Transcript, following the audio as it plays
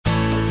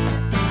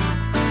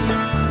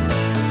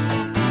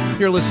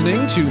You're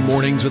listening to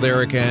Mornings with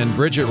Eric and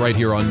Bridget right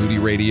here on Moody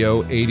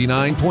Radio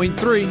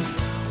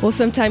 89.3. Well,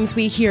 sometimes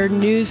we hear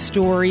news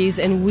stories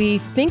and we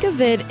think of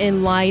it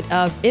in light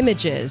of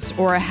images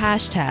or a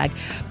hashtag.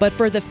 But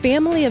for the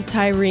family of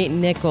Tyre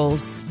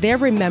Nichols, they're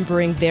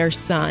remembering their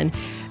son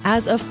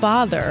as a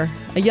father,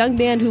 a young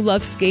man who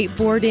loves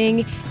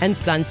skateboarding and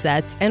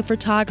sunsets and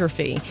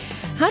photography.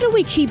 How do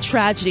we keep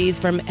tragedies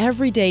from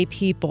everyday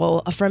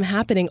people from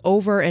happening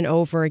over and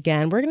over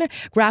again? We're going to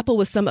grapple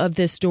with some of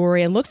this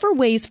story and look for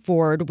ways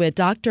forward with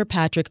Dr.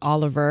 Patrick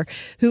Oliver,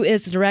 who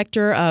is the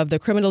director of the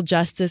Criminal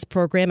Justice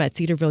Program at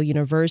Cedarville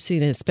University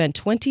and has spent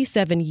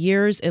 27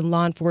 years in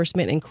law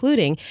enforcement,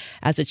 including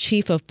as a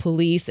chief of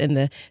police in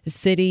the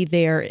city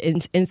there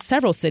in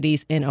several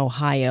cities in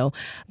Ohio.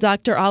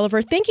 Dr.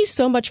 Oliver, thank you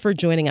so much for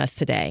joining us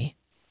today.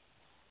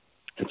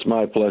 It's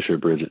my pleasure,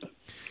 Bridget.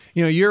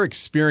 You know, your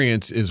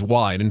experience is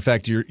wide. In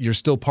fact, you're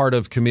still part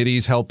of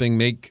committees helping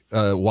make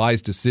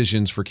wise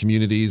decisions for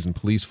communities and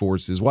police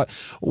forces.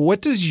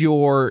 What does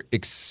your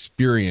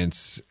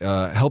experience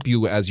help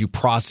you as you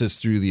process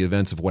through the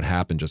events of what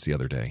happened just the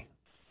other day?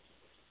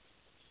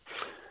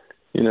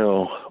 You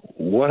know,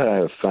 what I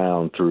have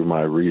found through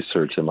my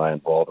research and my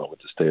involvement with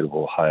the state of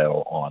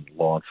Ohio on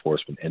law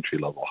enforcement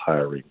entry-level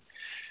hiring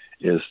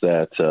is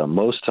that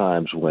most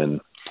times when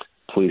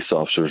police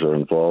officers are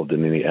involved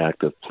in any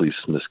act of police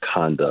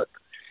misconduct,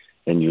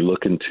 and you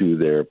look into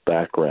their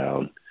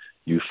background,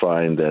 you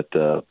find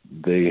that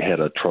they had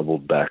a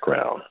troubled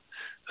background.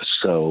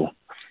 So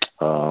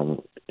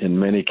in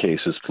many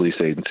cases, police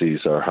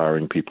agencies are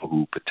hiring people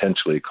who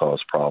potentially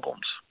cause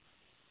problems.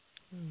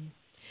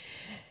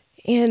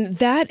 And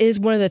that is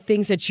one of the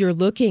things that you're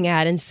looking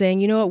at and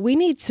saying, you know what, we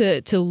need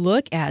to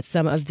look at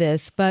some of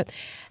this. But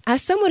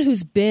as someone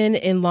who's been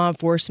in law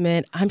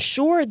enforcement, I'm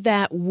sure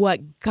that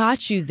what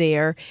got you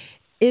there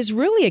is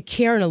really a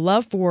care and a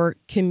love for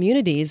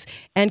communities.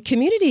 And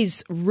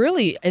communities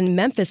really, in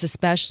Memphis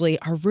especially,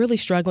 are really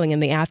struggling in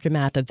the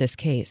aftermath of this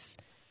case.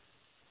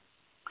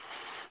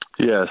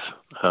 Yes,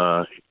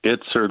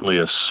 it's certainly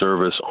a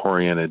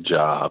service-oriented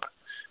job.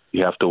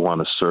 You have to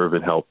want to serve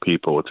and help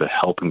people. It's a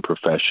helping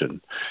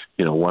profession.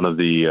 You know, one of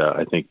the,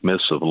 I think,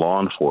 myths of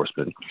law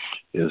enforcement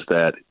is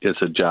that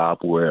it's a job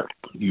where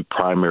you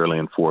primarily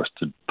enforce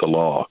the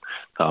law.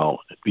 Now,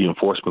 the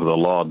enforcement of the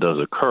law does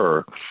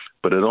occur,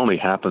 but it only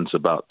happens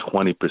about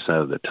 20%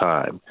 of the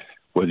time,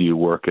 whether you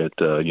work at,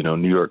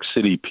 New York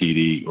City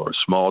PD or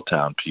small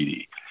town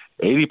PD.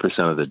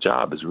 80% of the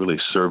job is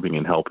really serving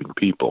and helping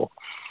people.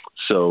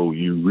 So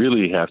you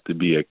really have to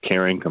be a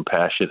caring,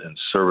 compassionate, and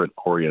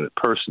servant-oriented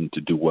person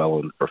to do well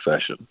in the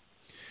profession.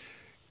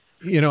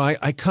 You know,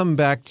 I come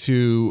back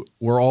to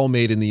we're all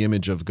made in the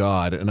image of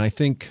God, and I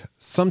think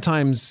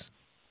sometimes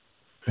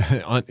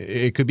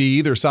it could be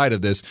either side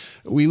of this.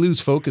 We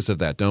lose focus of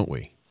that, don't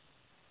we?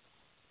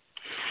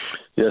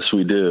 Yes,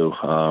 we do.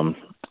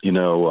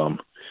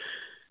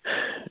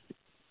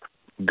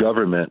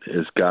 Government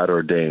is God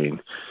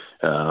ordained.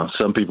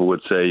 Some people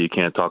would say you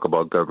can't talk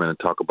about government and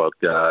talk about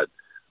God.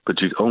 But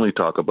you only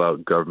talk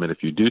about government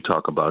if you do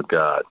talk about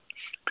God,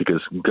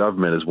 because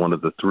government is one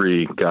of the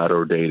three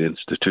God-ordained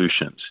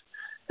institutions.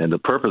 And the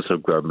purpose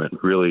of government,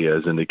 really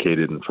as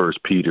indicated in 1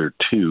 Peter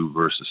 2,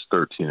 verses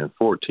 13 and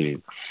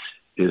 14,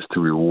 is to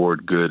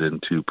reward good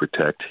and to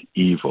protect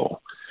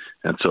evil.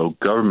 And so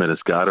government is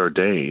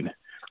God-ordained,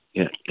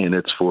 and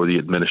it's for the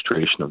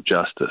administration of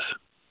justice.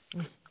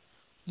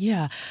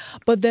 Yeah,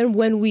 but then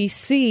when we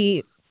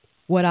see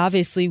what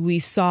obviously we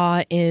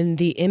saw in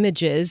the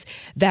images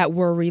that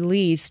were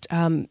released,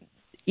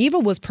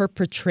 evil was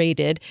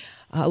perpetrated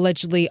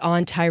allegedly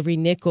on Tyre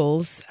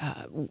Nichols.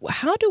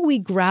 How do we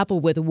grapple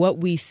with what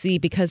we see?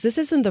 Because this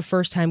isn't the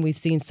first time we've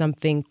seen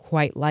something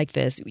quite like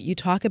this. You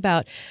talk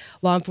about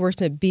law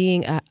enforcement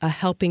being a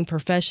helping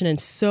profession, and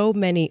so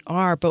many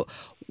are, but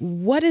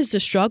what is the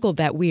struggle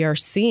that we are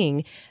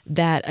seeing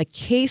that a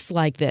case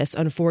like this,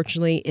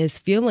 unfortunately, is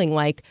feeling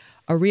like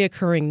a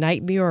reoccurring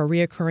nightmare or a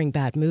reoccurring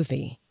bad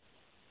movie?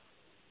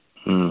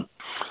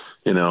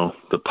 You know,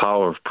 the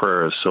power of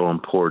prayer is so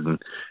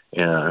important.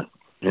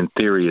 In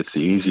theory, it's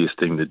the easiest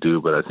thing to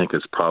do, but I think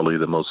it's probably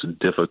the most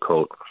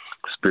difficult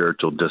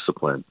spiritual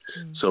discipline.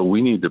 So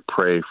we need to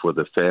pray for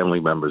the family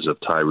members of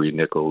Tyre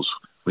Nichols.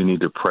 We need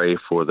to pray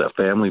for the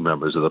family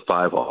members of the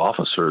 5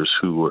 officers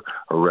who were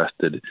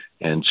arrested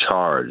and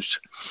charged.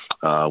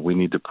 We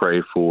need to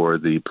pray for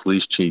the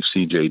police chief,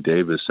 C.J.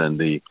 Davis, and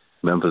the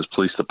Memphis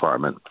Police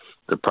Department,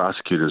 the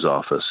prosecutor's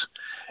office.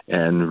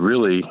 And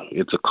really,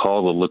 it's a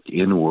call to look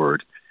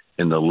inward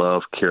in the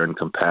love, care, and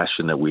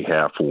compassion that we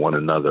have for one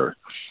another.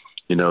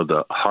 You know,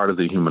 the heart of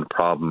the human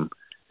problem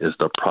is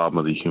the problem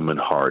of the human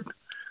heart.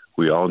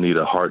 We all need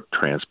a heart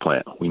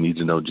transplant. We need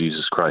to know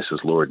Jesus Christ as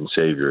Lord and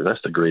Savior.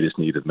 That's the greatest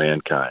need of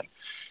mankind.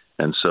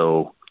 And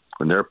so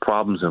when there are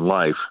problems in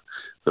life,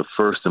 the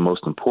first and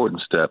most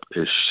important step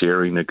is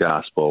sharing the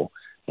gospel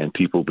and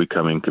people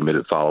becoming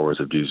committed followers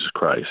of Jesus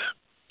Christ.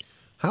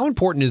 How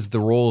important is the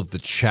role of the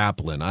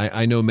chaplain?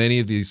 I know many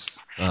of these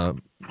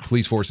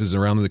police forces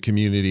around the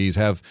communities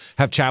have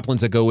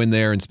chaplains that go in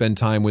there and spend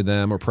time with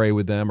them or pray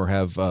with them or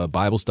have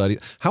Bible study.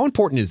 How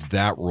important is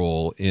that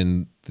role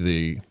in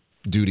the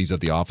duties of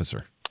the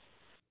officer?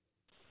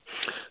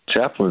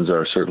 Chaplains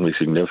are certainly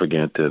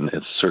significant, and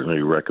it's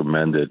certainly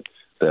recommended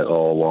that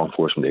all law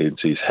enforcement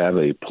agencies have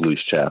a police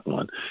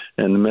chaplain.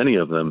 And many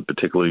of them,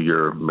 particularly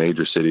your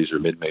major cities or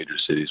mid-major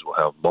cities, will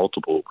have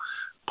multiple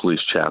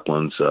police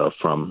chaplains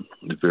from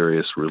the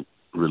various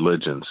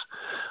religions.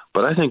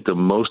 But I think the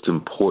most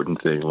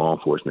important thing law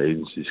enforcement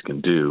agencies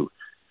can do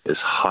is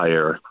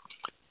hire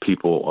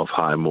people of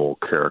high moral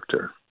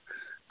character.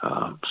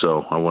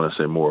 So I want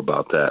to say more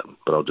about that,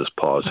 but I'll just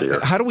pause here.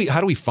 How do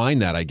we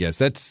find that? I guess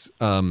that's.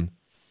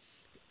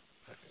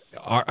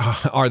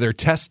 Are there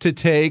tests to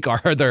take?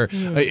 Are there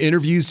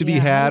interviews to be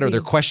had? Are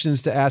there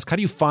questions to ask? How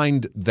do you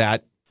find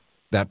that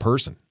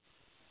person?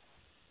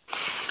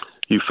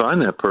 You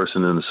find that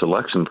person in the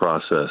selection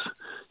process.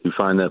 You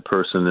find that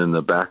person in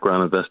the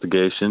background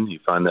investigation. You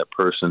find that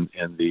person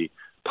in the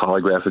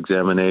polygraph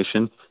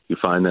examination. You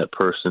find that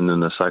person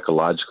in the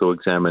psychological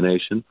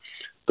examination.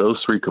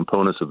 Those three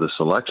components of the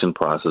selection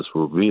process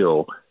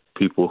reveal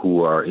people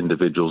who are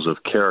individuals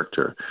of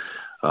character.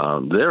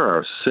 There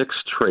are 6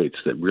 traits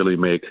that really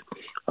make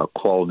a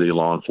quality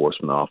law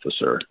enforcement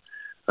officer.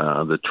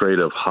 The trait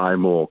of high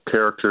moral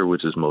character,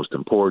 which is most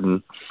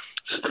important.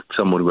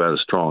 Someone who has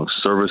a strong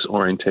service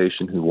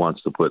orientation, who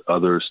wants to put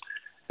others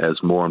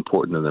as more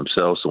important than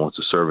themselves, who wants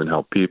to serve and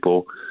help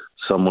people.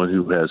 Someone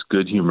who has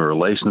good human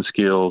relation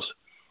skills.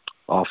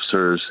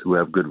 Officers who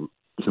have good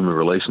human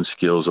relation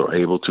skills are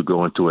able to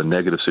go into a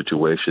negative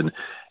situation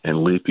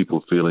and leave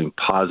people feeling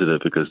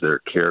positive because of their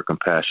care,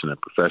 compassion, and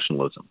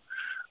professionalism.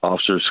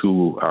 Officers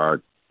who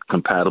are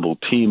compatible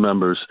team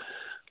members.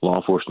 Law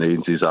enforcement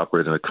agencies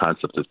operate in a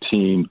concept of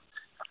team.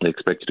 They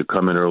expect you to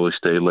come in early,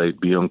 stay late,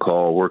 be on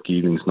call, work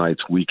evenings,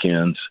 nights,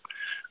 weekends.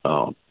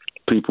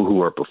 People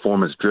who are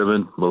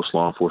performance-driven. Most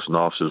law enforcement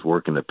officers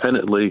work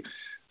independently,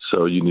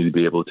 so you need to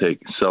be able to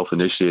take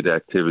self-initiated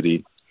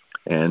activity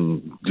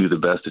and do the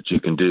best that you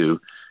can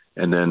do.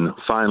 And then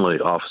finally,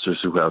 officers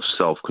who have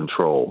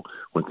self-control.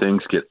 When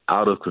things get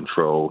out of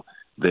control,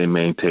 they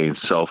maintain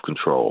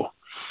self-control.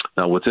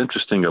 Now, what's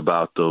interesting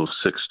about those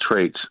 6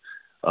 traits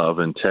of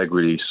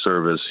integrity,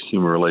 service,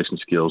 human relation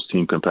skills,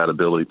 team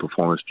compatibility,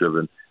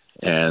 performance-driven,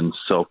 and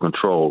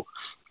self-control,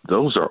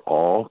 those are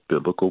all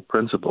biblical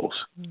principles.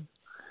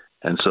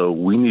 And so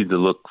we need to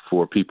look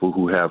for people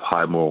who have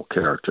high moral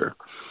character.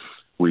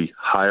 We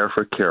hire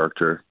for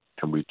character,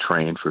 and we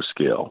train for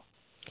skill.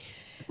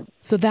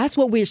 So that's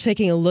what we're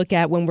taking a look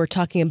at when we're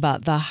talking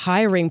about the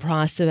hiring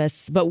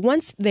process. But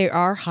once they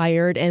are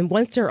hired and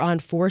once they're on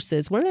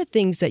forces, one of the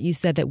things that you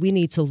said that we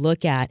need to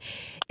look at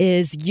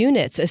is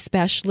units,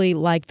 especially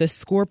like the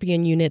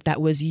Scorpion unit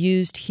that was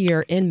used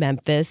here in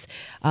Memphis,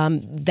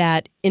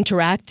 that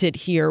interacted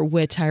here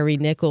with Tyre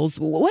Nichols.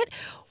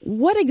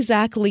 What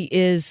exactly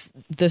is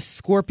the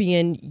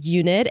Scorpion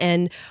unit,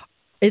 and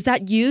is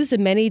that used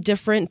in many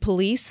different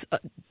police,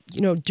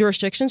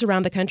 jurisdictions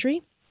around the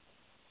country?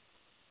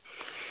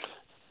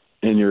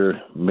 In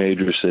your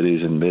major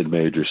cities and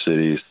mid-major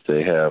cities,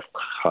 they have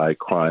high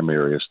crime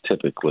areas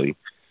typically.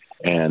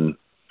 And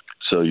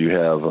so you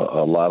have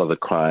a lot of the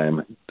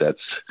crime that's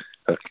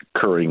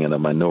occurring in a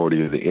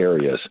minority of the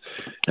areas.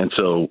 And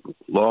so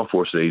law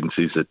enforcement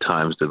agencies at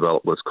times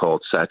develop what's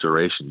called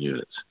saturation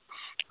units.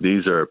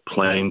 These are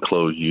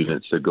plainclothes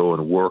units that go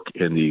and work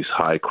in these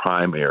high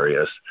crime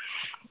areas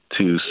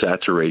to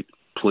saturate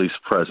police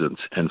presence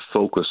and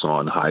focus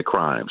on high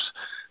crimes.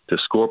 The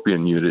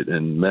Scorpion unit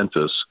in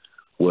Memphis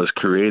was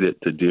created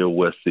to deal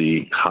with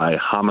the high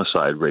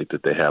homicide rate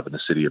that they have in the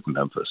city of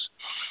Memphis.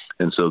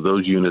 And so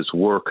those units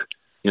work,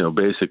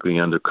 basically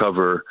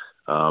undercover,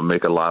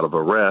 make a lot of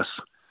arrests,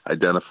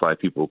 identify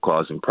people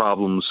causing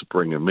problems,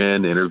 bring them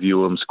in,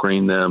 interview them,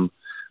 screen them.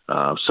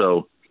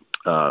 So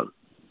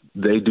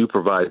they do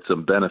provide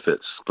some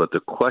benefits, but the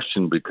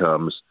question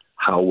becomes,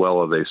 how well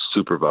are they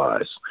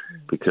supervised?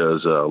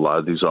 Because a lot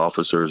of these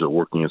officers are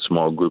working in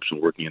small groups and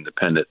working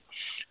independent.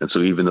 And so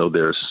even though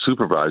they're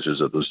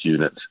supervisors of those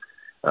units,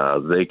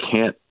 they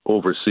can't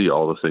oversee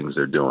all the things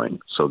they're doing.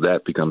 So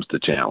that becomes the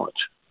challenge.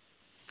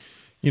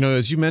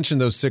 As you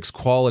mentioned those 6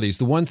 qualities,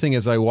 the one thing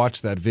as I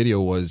watched that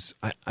video was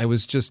I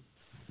was just,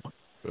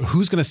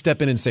 who's going to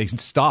step in and say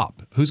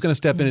stop? Who's going to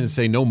step in and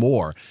say no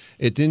more?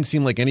 It didn't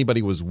seem like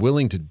anybody was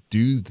willing to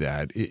do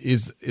that.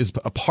 Is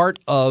a part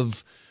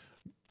of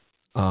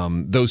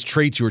those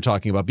traits you were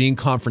talking about, being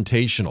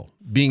confrontational,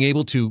 being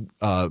able to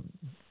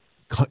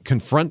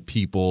confront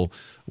people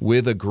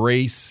with a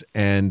grace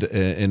and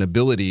an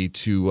ability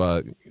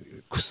to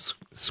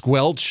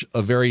squelch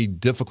a very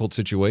difficult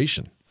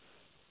situation.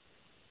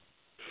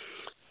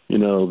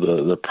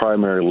 The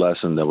primary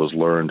lesson that was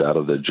learned out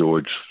of the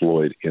George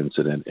Floyd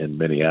incident in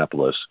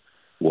Minneapolis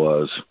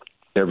was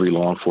every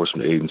law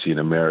enforcement agency in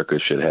America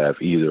should have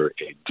either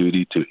a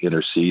duty to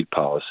intercede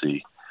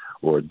policy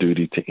or a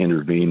duty to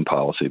intervene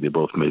policy. They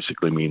both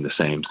basically mean the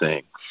same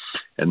thing.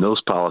 And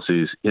those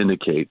policies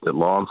indicate that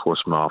law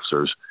enforcement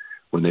officers,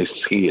 when they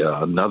see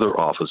another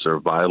officer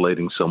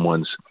violating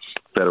someone's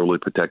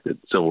federally protected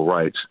civil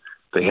rights,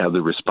 they have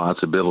the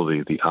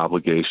responsibility, the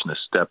obligation to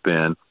step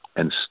in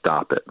and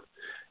stop it.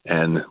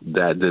 And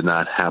that did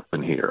not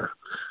happen here.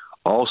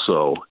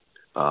 Also,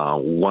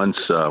 once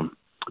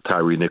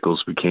Tyre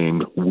Nichols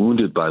became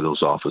wounded by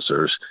those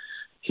officers,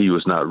 he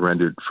was not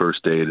rendered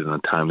first aid in a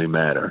timely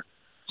manner.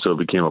 So it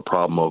became a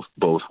problem of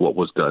both what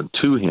was done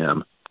to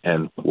him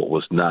and what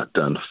was not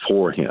done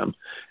for him.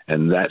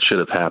 And that should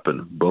have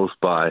happened both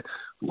by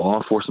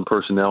law enforcement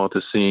personnel at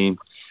the scene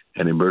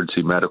and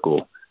emergency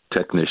medical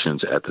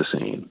technicians at the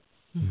scene.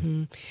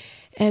 Mm-hmm.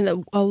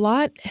 And a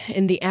lot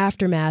in the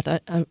aftermath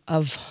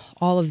of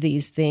all of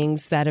these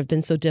things that have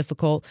been so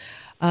difficult,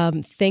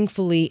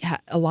 thankfully,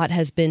 a lot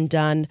has been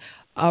done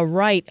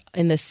right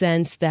in the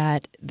sense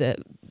that the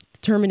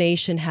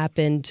termination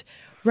happened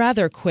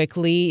rather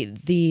quickly.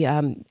 The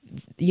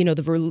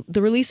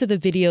release of the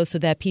video so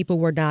that people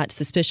were not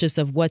suspicious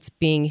of what's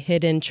being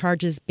hidden,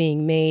 charges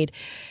being made,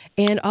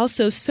 and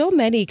also so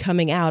many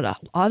coming out,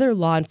 other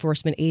law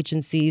enforcement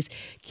agencies,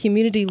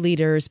 community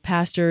leaders,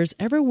 pastors,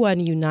 everyone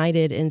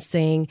united in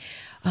saying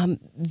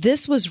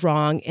this was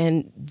wrong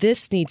and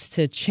this needs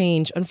to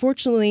change.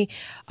 Unfortunately,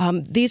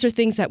 these are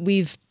things that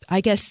we've,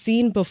 I guess,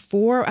 seen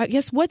before. I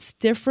guess what's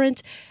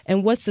different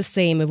and what's the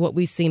same of what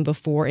we've seen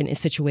before in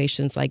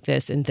situations like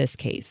this in this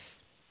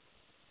case?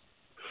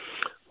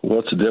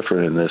 What's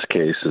different in this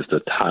case is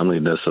the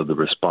timeliness of the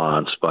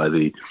response by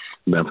the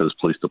Memphis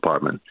Police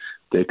Department.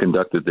 They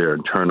conducted their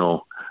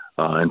internal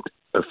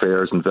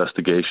affairs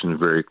investigation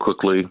very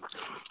quickly,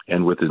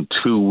 and within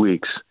 2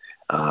 weeks,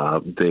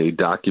 they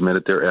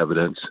documented their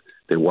evidence,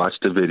 they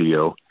watched the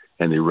video,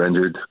 and they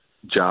rendered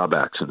job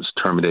actions,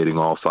 terminating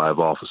all 5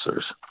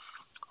 officers.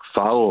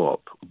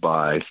 Follow-up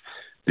by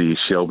the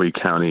Shelby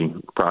County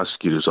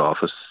Prosecutor's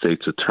Office,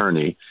 state's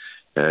attorney,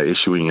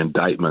 issuing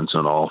indictments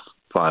on all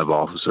 5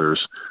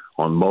 officers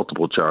on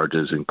multiple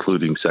charges,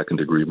 including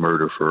second-degree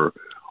murder for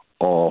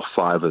all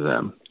 5 of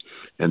them.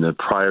 And then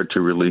prior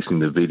to releasing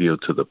the video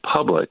to the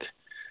public,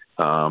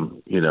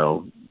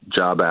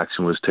 job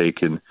action was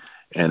taken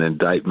and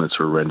indictments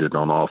were rendered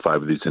on all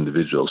 5 of these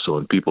individuals. So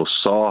when people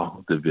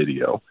saw the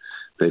video,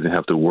 they didn't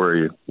have to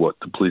worry what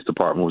the police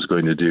department was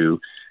going to do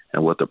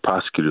and what the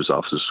prosecutor's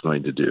office was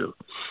going to do.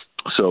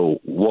 So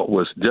what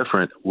was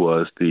different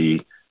was the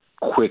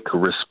quick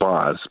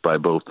response by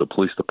both the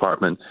police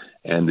department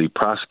and the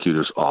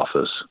prosecutor's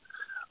office.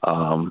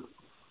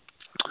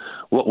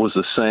 What was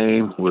the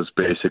same was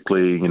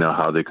basically,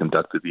 how they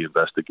conducted the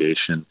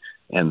investigation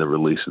and the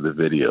release of the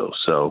video.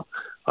 So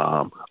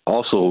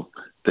also,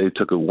 they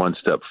took it one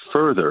step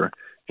further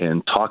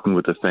in talking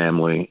with the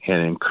family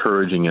and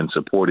encouraging and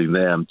supporting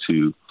them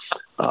to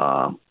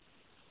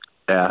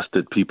ask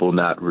that people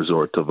not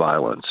resort to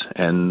violence.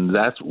 And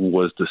that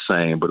was the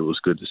same, but it was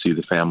good to see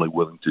the family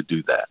willing to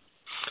do that.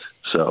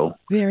 So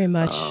very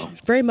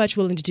much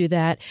willing to do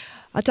that.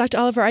 Dr.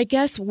 Oliver, I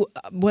guess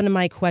one of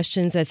my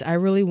questions that I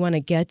really want to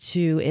get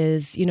to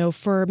is,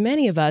 for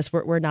many of us,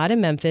 we're not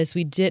in Memphis.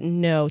 We didn't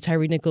know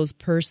Tyre Nichols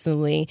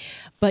personally,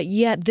 but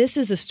yet this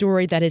is a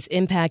story that has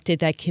impacted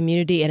that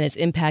community and has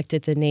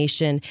impacted the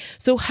nation.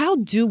 So how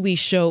do we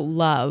show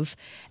love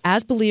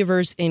as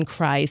believers in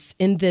Christ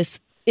in this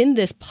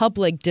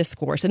public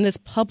discourse, in this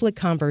public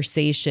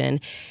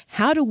conversation?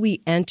 How do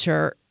we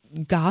enter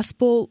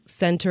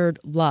gospel-centered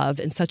love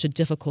in such a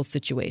difficult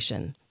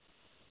situation?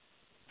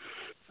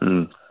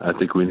 I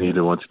think we need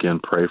to once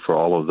again pray for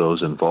all of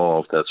those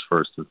involved. That's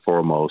first and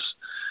foremost.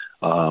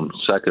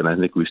 Second, I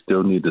think we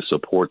still need to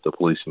support the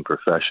policing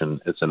profession.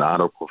 It's an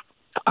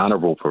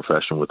honorable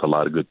profession with a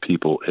lot of good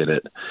people in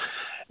it.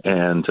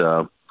 And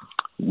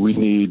we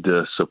need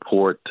to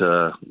support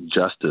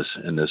justice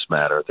in this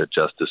matter, that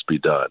justice be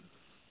done.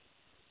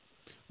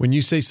 When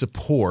you say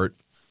support,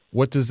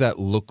 what does that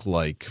look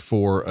like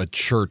for a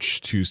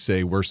church to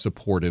say we're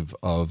supportive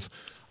of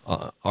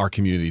our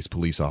community's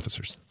police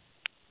officers?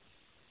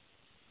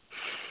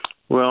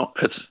 Well,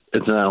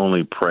 it's not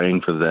only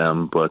praying for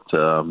them, but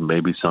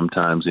maybe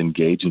sometimes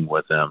engaging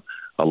with them.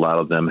 A lot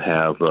of them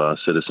have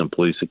citizen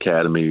police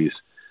academies.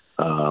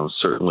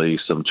 Certainly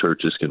some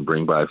churches can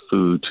bring by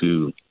food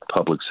to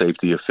public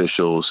safety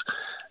officials.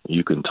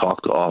 You can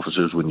talk to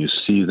officers when you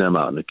see them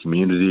out in the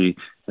community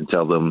and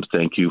tell them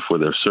thank you for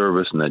their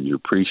service and that you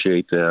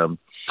appreciate them.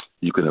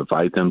 You can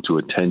invite them to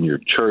attend your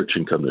church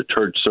and come to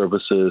church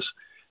services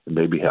and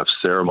maybe have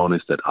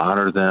ceremonies that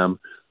honor them.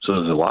 So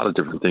there's a lot of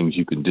different things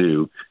you can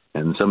do.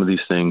 And some of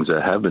these things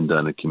have been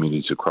done in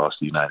communities across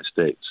the United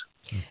States.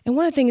 And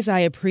one of the things I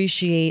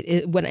appreciate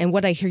and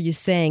what I hear you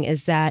saying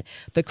is that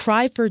the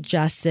cry for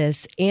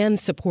justice and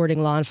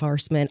supporting law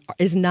enforcement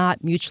is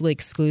not mutually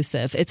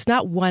exclusive. It's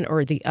not one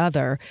or the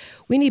other.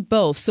 We need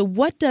both. So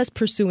what does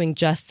pursuing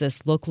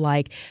justice look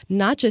like,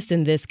 not just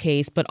in this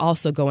case, but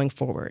also going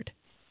forward?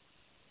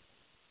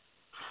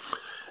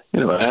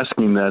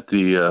 Asking that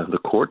the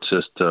court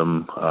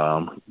system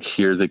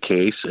hear the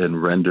case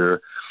and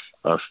render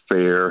a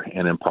fair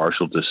and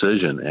impartial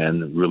decision,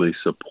 and really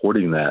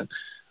supporting that.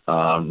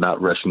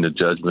 not rushing to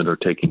judgment or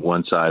taking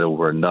one side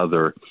over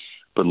another,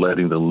 but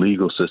letting the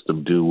legal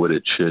system do what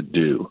it should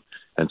do.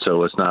 And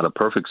so it's not a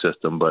perfect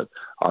system, but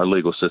our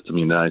legal system in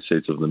the United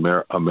States of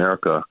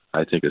America,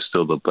 I think, is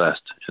still the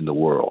best in the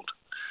world.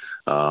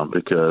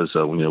 Because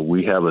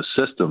we have a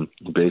system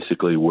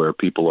basically where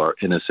people are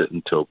innocent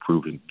until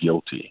proven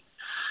guilty.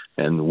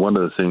 And one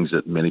of the things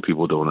that many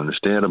people don't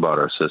understand about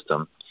our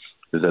system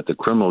is that the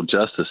criminal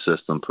justice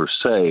system per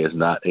se is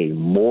not a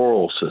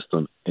moral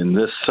system in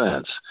this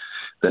sense,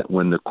 that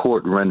when the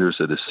court renders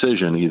a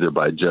decision, either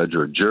by judge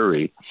or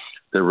jury,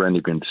 they're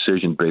rendering a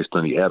decision based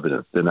on the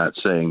evidence. They're not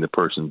saying the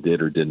person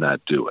did or did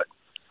not do it.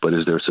 But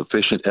is there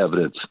sufficient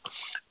evidence,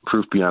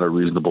 proof beyond a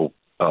reasonable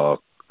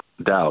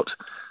doubt,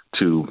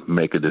 to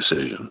make a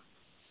decision?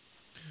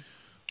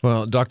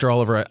 Well, Dr.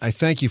 Oliver, I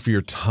thank you for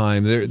your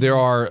time. There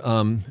are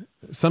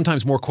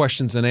sometimes more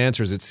questions than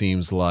answers, it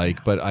seems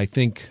like, but I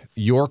think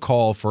your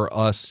call for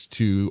us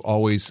to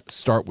always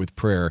start with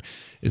prayer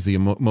is the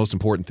most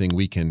important thing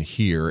we can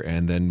hear,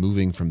 and then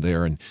moving from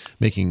there and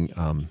making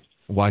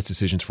wise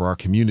decisions for our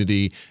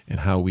community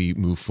and how we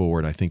move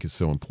forward, I think is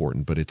so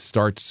important. But it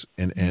starts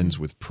and ends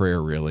with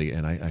prayer, really,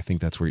 and I think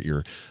that's where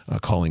you're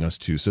calling us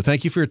to. So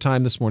thank you for your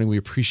time this morning. We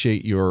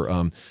appreciate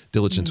your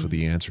diligence with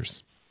the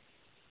answers.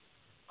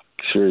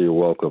 Sure, you're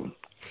welcome.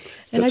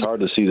 And it's hard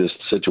to see this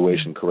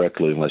situation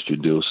correctly unless you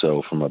do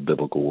so from a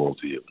biblical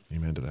worldview.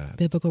 Amen to that.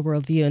 Biblical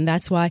worldview. And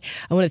that's why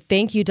I want to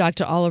thank you,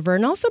 Dr. Oliver,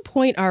 and also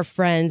point our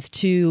friends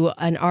to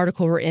an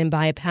article written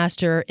by a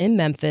pastor in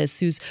Memphis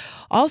who's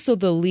also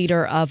the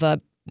leader of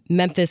a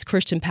Memphis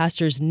Christian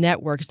Pastors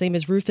Network. His name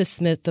is Rufus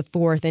Smith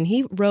IV, and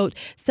he wrote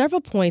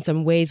several points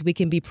on ways we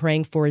can be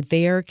praying for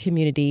their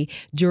community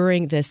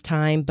during this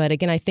time. But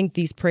again, I think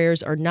these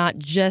prayers are not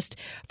just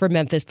for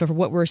Memphis, but for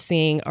what we're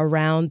seeing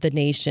around the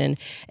nation.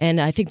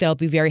 And I think that'll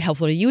be very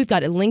helpful to you. We've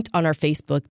got it linked on our Facebook